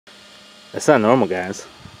That's not normal, guys.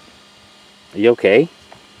 Are you okay?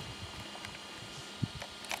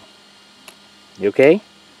 You okay?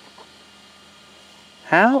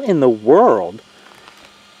 How in the world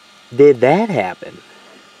did that happen?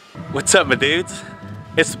 What's up, my dudes?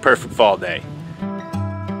 It's the perfect fall day.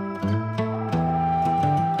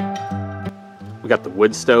 We got the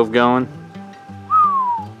wood stove going.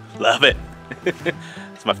 Love it.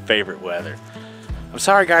 It's my favorite weather. I'm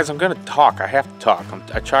sorry, guys, I'm gonna talk. I have to talk.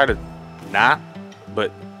 I try to not,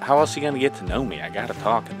 but how else are you gonna get to know me? I gotta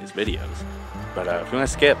talk in these videos. But if you wanna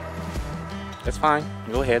skip, that's fine.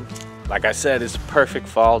 Go ahead. Like I said, it's a perfect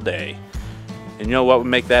fall day. And you know what would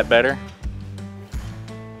make that better?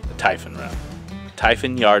 The Typhon run.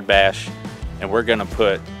 Typhon yard bash. And we're gonna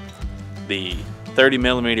put the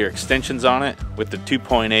 30mm extensions on it with the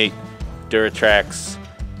 2.8 Duratrax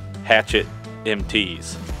Hatchet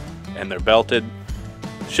MTs. And they're belted.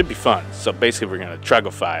 Should be fun. So basically we're gonna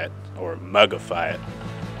trugify it or mugify it.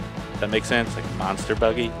 Does that make sense? Like monster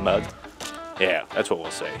buggy? Mug? Yeah, that's what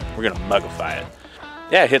we'll say. We're gonna mugify it.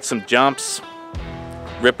 Yeah, hit some jumps,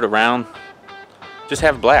 rip it around, just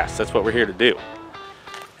have a blast. That's what we're here to do.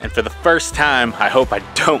 And for the first time, I hope I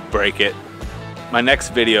don't break it, my next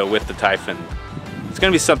video with the Typhon, it's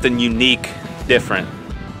gonna be something unique, different.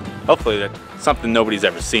 Hopefully that's something nobody's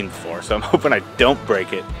ever seen before, so I'm hoping I don't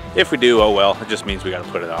break it. If we do, oh well, it just means we gotta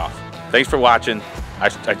put it off. Thanks for watching. I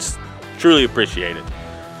just truly appreciate it.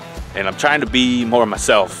 And I'm trying to be more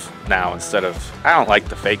myself now instead of, I don't like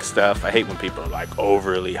the fake stuff. I hate when people are like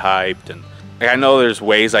overly hyped, and like, I know there's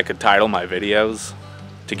ways I could title my videos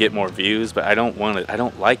to get more views, but I don't want it. I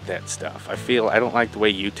don't like that stuff. I don't like the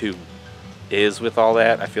way YouTube is with all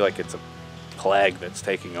that. I feel like it's a plague that's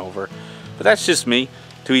taking over, but that's just me.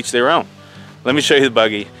 To each their own. Let me show you the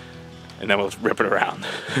buggy and then we'll rip it around.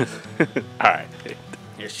 All right,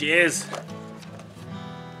 here she is.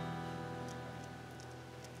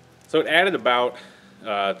 So it added about,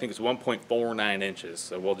 I think it's 1.49 inches.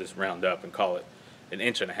 So we'll just round up and call it 1.5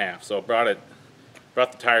 inches. So it brought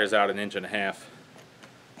the tires out 1.5 inches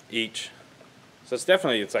each. So it's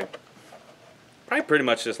definitely, it's like, probably pretty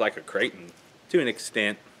much just like a Creighton to an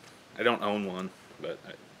extent. I don't own one, but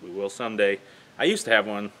we will someday. I used to have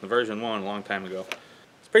one, the version 1, a long time ago.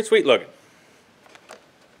 It's pretty sweet looking.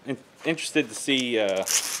 Interested to see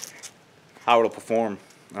how it'll perform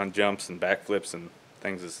on jumps and backflips and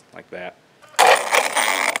things like that.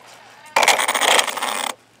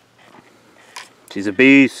 She's a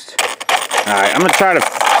beast. Alright, I'm going to try to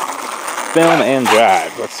film and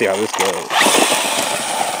drive. Let's see how this goes.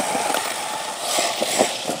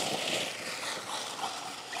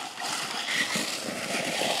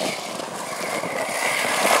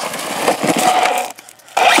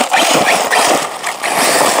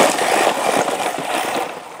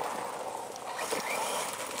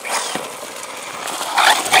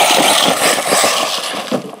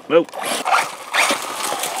 Whoa.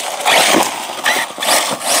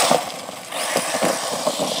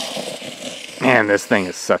 Man, this thing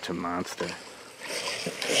is such a monster.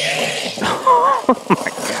 Oh my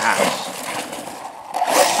gosh.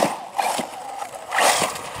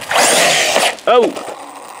 Oh!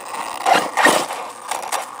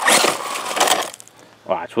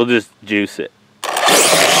 Watch, we'll just juice it.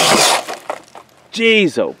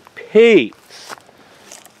 Jeez, oh Pete.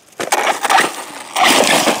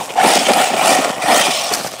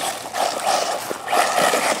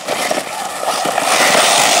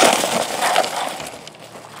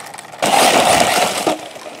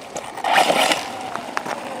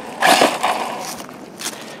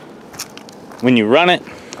 When you run it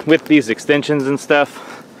with these extensions and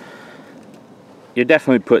stuff, you're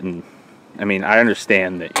definitely putting, I mean, I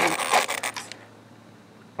understand that you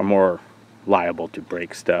are more liable to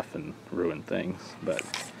break stuff and ruin things, but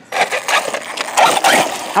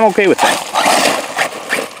I'm okay with that.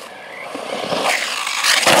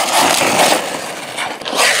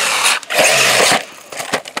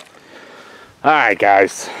 Alright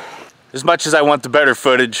guys, as much as I want the better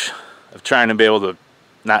footage of trying to be able to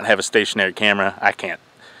not have a stationary camera, I can't.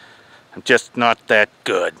 I'm just not that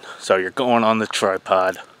good. So you're going on the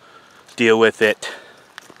tripod. Deal with it.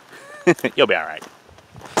 You'll be alright.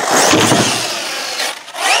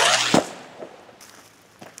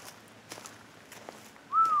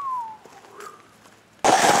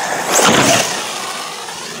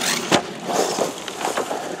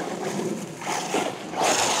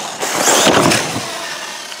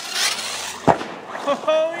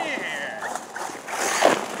 Oh yeah!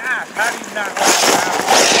 Gosh, how do you not run around?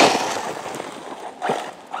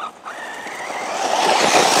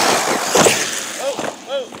 Oh,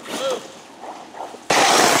 oh,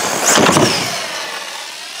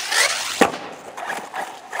 oh!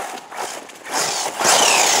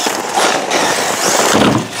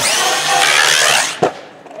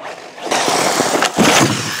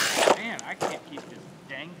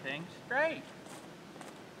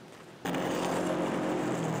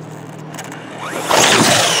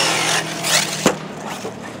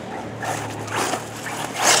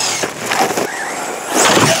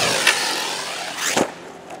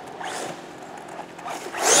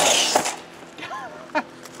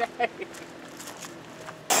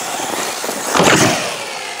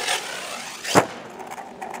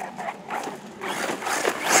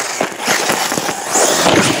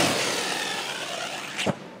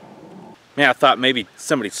 Man, I thought maybe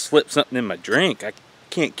somebody slipped something in my drink. I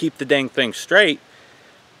can't keep the dang thing straight.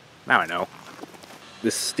 Now I know.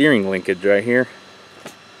 This steering linkage right here.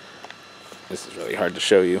 This is really hard to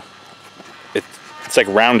show you. It's like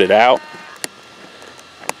rounded out.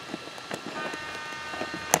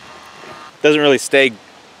 Doesn't really stay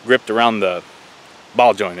gripped around the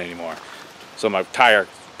ball joint anymore. So my tire is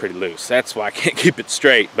pretty loose. That's why I can't keep it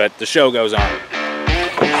straight, but the show goes on.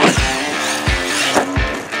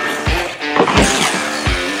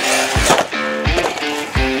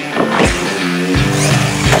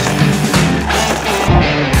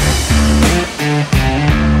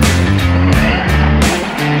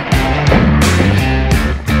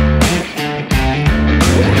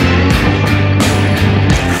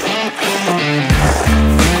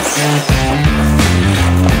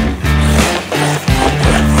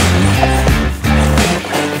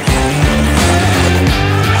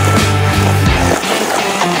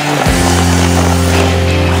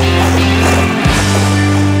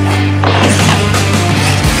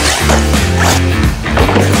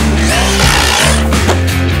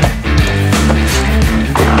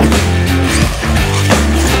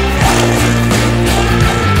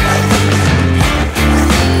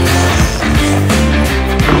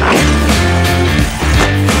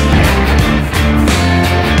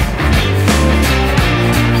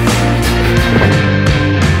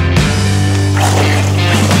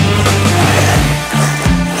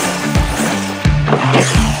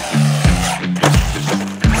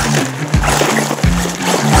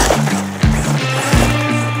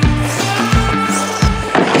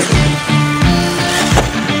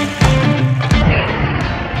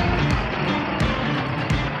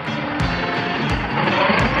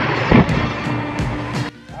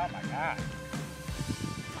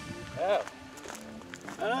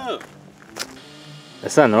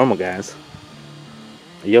 That's not normal, guys.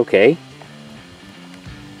 Are you okay?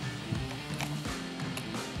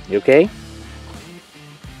 You okay?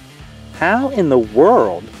 How in the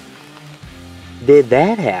world did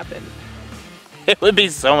that happen? It would be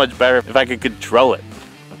so much better if I could control it.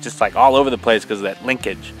 Just like all over the place because of that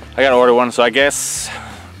linkage. I gotta order one, so I guess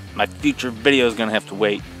my future video is gonna have to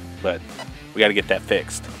wait, but we gotta get that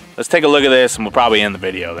fixed. Let's take a look at this and we'll probably end the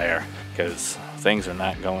video there because things are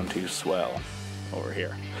not going too swell over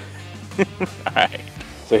here. Alright.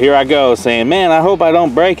 So here I go saying, man, I hope I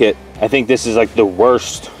don't break it. I think this is like the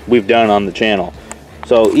worst we've done on the channel.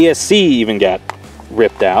 So ESC even got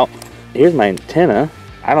ripped out. Here's my antenna.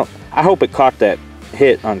 I hope it caught that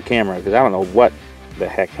hit on camera because I don't know what the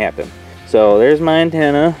heck happened. So there's my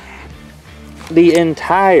antenna. The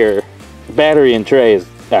entire battery and tray is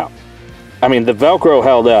out. I mean, the Velcro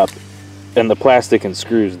held up and the plastic and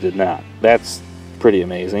screws did not. That's pretty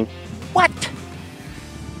amazing. What?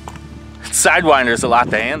 Sidewinder's a lot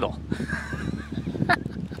to handle.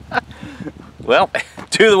 Well,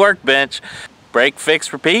 to the workbench. Break,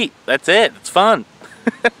 fix, repeat. That's it. It's fun.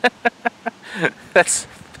 That's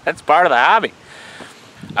part of the hobby.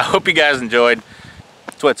 I hope you guys enjoyed.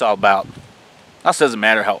 That's what it's all about. Also, doesn't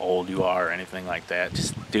matter how old you are or anything like that.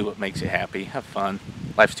 Just do what makes you happy. Have fun.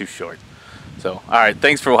 Life's too short. So, all right.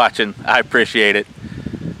 Thanks for watching. I appreciate it.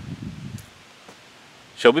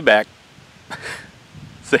 She'll be back.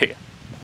 See ya.